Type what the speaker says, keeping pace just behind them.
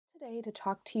Today to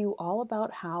talk to you all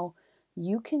about how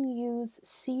you can use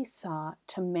Seesaw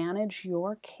to manage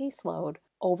your caseload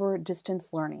over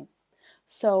distance learning.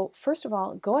 So first of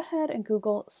all, go ahead and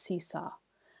Google Seesaw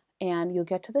and you'll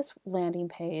get to this landing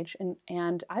page.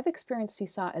 And I've experienced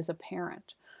Seesaw as a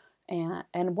parent.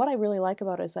 And what I really like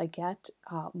about it is I get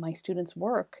my students'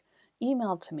 work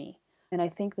emailed to me. And I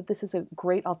think that this is a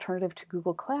great alternative to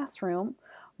Google Classroom,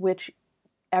 which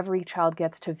every child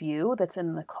gets to view that's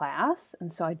in the class.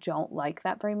 And so I don't like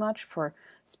that very much for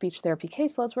speech therapy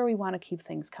caseloads where we want to keep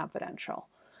things confidential.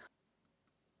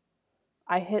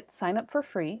 I hit sign up for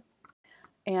free,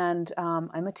 and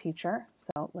I'm a teacher,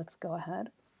 so let's go ahead.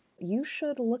 You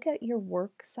should look at your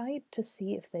work site to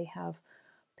see if they have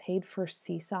paid for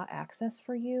Seesaw access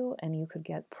for you, and you could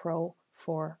get Pro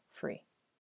for free.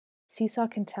 Seesaw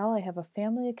can tell I have a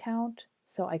family account,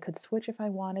 so I could switch if I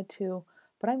wanted to,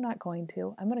 but I'm not going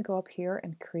to. I'm going to go up here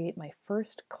and create my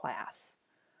first class.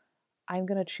 I'm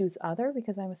going to choose other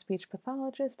because I'm a speech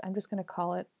pathologist. I'm just going to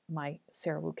call it my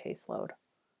Cerebral caseload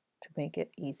to make it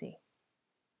easy.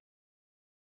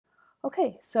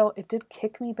 Okay, so it did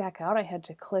kick me back out. I had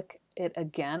to click it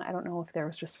again. I don't know if there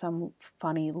was just some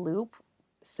funny loop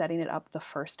setting it up the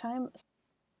first time.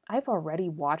 I've already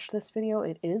watched this video.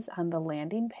 It is on the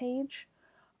landing page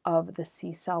of the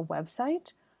Seesaw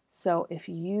website. So if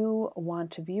you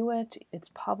want to view it, it's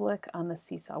public on the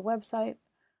Seesaw website.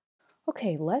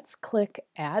 Okay, let's click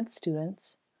Add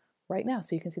Students right now.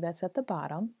 So you can see that's at the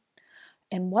bottom.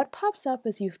 And what pops up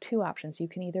is you have two options. You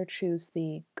can either choose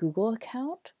the Google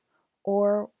account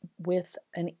or with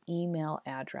an email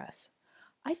address.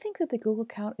 I think that the Google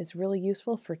account is really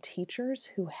useful for teachers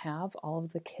who have all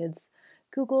of the kids'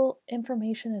 Google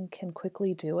information and can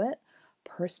quickly do it.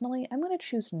 Personally, I'm going to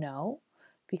choose no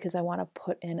because I want to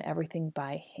put in everything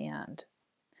by hand.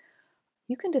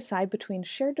 You can decide between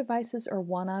shared devices or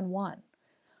one-on-one.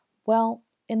 Well,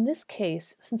 in this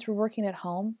case, since we're working at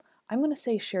home, I'm going to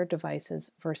say shared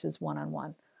devices versus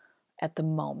one-on-one at the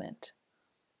moment.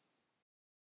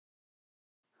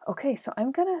 Okay, so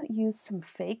I'm going to use some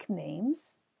fake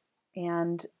names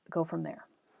and go from there.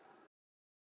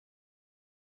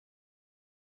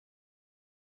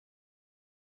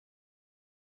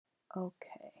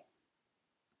 Okay.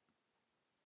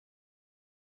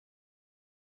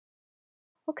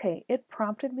 Okay, it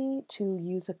prompted me to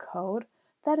use a code.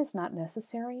 That is not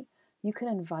necessary. You can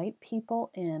invite people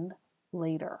in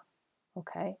later,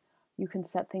 okay? You can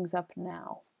set things up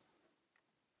now.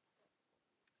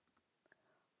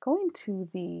 Going to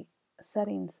the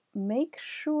settings, make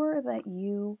sure that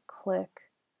you click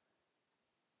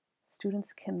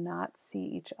students cannot see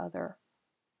each other.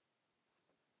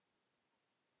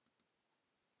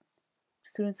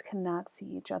 Students cannot see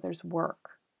each other's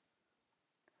work.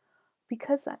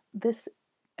 Because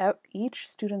each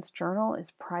student's journal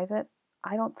is private,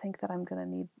 I don't think that I'm going to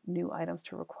need new items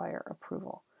to require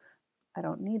approval. I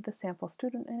don't need the sample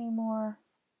student anymore.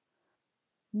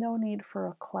 No need for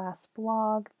a class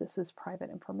blog. This is private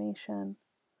information.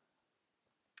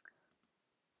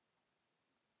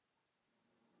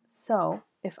 So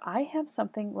if I have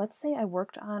something, let's say I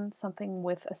worked on something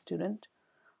with a student,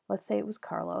 let's say it was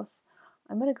Carlos,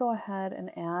 I'm going to go ahead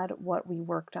and add what we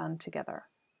worked on together.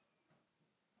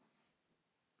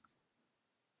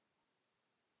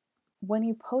 When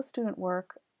you post student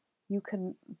work, you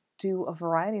can do a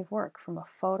variety of work from a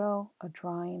photo, a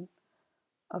drawing,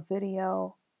 a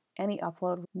video, any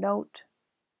upload, note,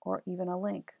 or even a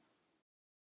link.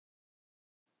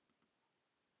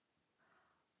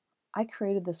 I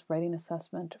created this writing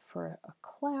assessment for a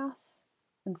class,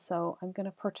 and so I'm going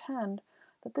to pretend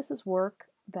that this is work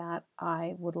that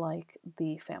I would like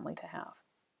the family to have.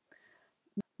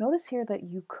 Notice here that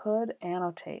you could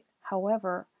annotate.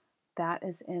 However, that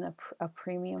is in a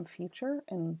premium feature,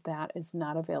 and that is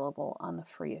not available on the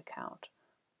free account.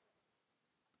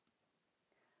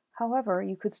 However,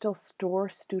 you could still store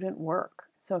student work.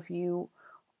 So if you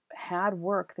had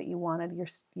work that you wanted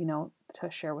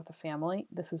to share with the family,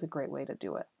 this is a great way to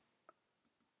do it.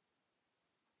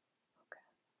 Okay.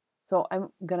 So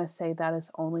I'm going to say that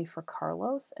is only for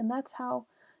Carlos, and that's how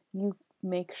you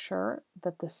make sure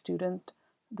that the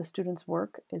student's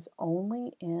work is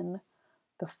only in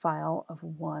the file of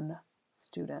one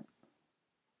student.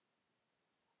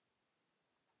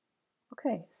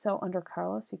 Okay, so under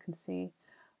Carlos, you can see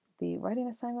the writing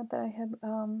assignment that I had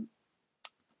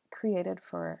created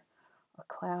for a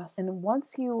class. And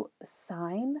once you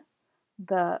assign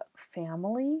the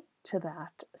family to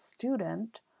that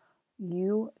student,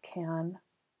 you can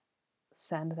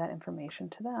send that information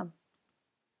to them.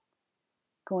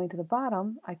 Going to the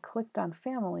bottom, I clicked on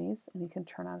families, and you can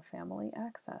turn on family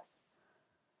access.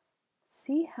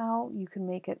 See how you can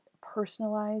make it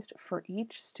personalized for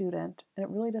each student, and it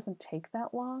really doesn't take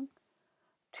that long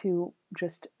to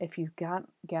just, if you've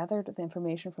gathered the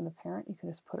information from the parent, you can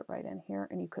just put it right in here,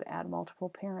 and you could add multiple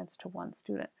parents to one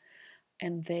student,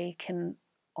 and they can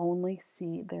only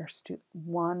see their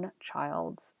one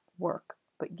child's work,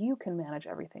 but you can manage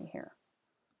everything here.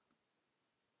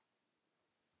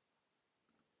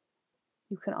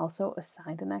 You can also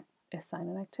assign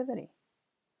an activity.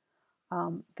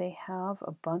 They have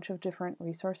a bunch of different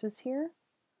resources here.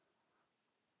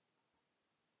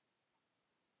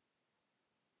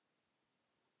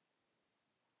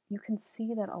 You can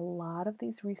see that a lot of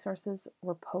these resources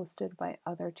were posted by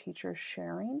other teachers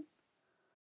sharing.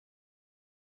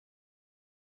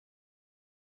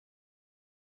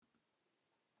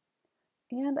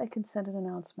 And I can send an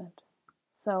announcement.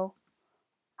 So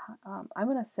I'm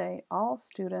going to say all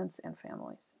students and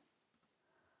families.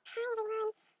 Hi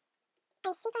everyone,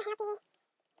 I'm super excited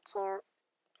to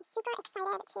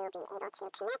be able to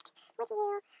connect with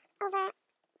you over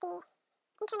the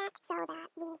internet so that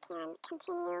we can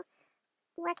continue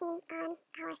working on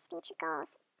our speech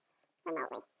goals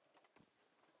remotely.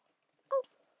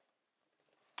 Thanks.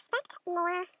 Expect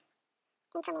more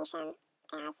information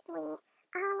as we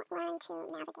all learn to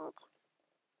navigate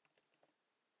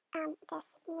this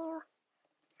new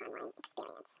online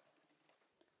experience.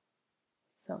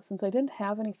 So since I didn't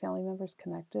have any family members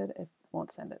connected, it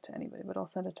won't send it to anybody, but I'll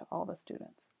send it to all the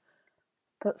students.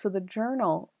 So the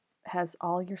journal has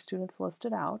all your students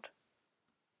listed out.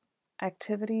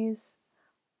 Activities,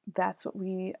 that's what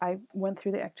I went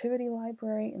through the activity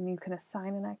library, and you can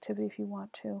assign an activity if you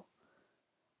want to.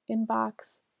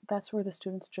 Inbox, that's where the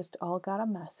students just all got a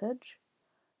message.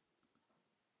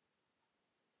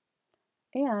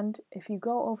 And if you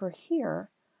go over here,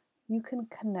 you can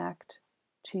connect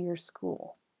to your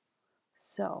school.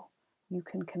 So you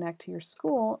can connect to your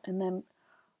school and then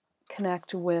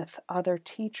connect with other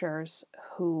teachers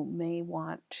who may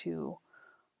want to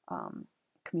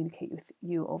communicate with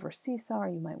you over Seesaw, or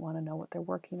you might want to know what they're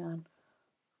working on.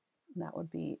 And that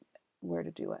would be where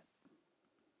to do it.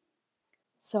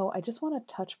 So I just want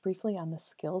to touch briefly on the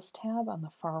Skills tab on the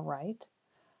far right.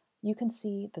 You can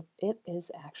see that it is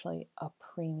actually a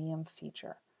premium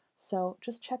feature. So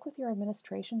just check with your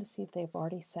administration to see if they've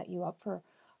already set you up for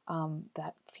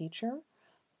that feature.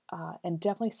 And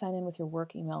definitely sign in with your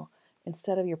work email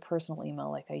instead of your personal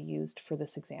email like I used for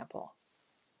this example.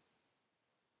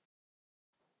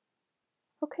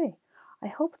 Okay, I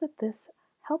hope that this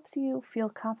helps you feel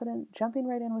confident jumping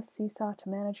right in with Seesaw to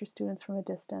manage your students from a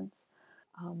distance.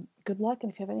 Good luck,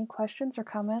 and if you have any questions or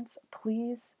comments,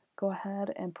 please go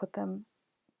ahead and put them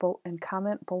and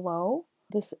comment below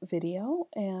this video,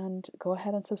 and go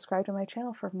ahead and subscribe to my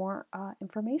channel for more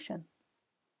information.